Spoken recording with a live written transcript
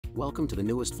Welcome to the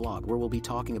newest vlog where we'll be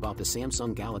talking about the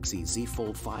Samsung Galaxy Z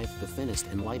Fold 5, the thinnest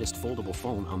and lightest foldable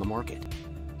phone on the market.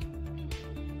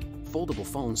 Foldable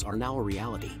phones are now a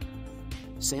reality.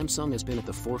 Samsung has been at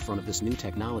the forefront of this new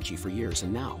technology for years,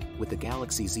 and now, with the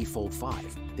Galaxy Z Fold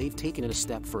 5, they've taken it a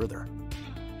step further.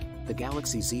 The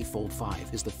Galaxy Z Fold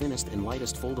 5 is the thinnest and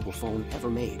lightest foldable phone ever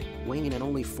made, weighing in at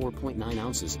only 4.9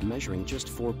 ounces and measuring just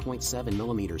 4.7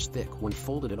 millimeters thick when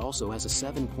folded. It also has a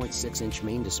 7.6-inch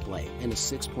main display and a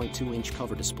 6.2-inch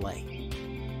cover display.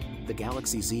 The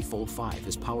Galaxy Z Fold 5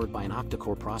 is powered by an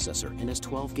octa-core processor and has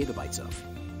 12 gigabytes of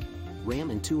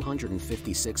RAM and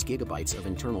 256 gigabytes of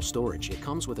internal storage. It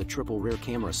comes with a triple rear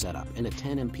camera setup and a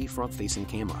 10MP front-facing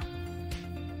camera.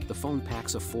 The phone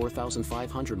packs a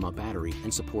 4500 mAh battery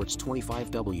and supports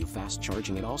 25W fast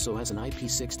charging. It also has an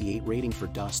IP68 rating for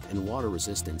dust and water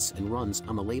resistance and runs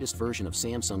on the latest version of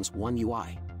Samsung's One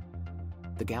UI.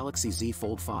 The Galaxy Z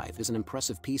Fold 5 is an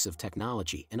impressive piece of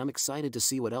technology, and I'm excited to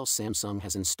see what else Samsung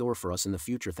has in store for us in the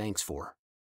future. Thanks for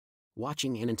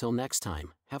watching, and until next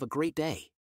time, have a great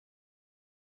day.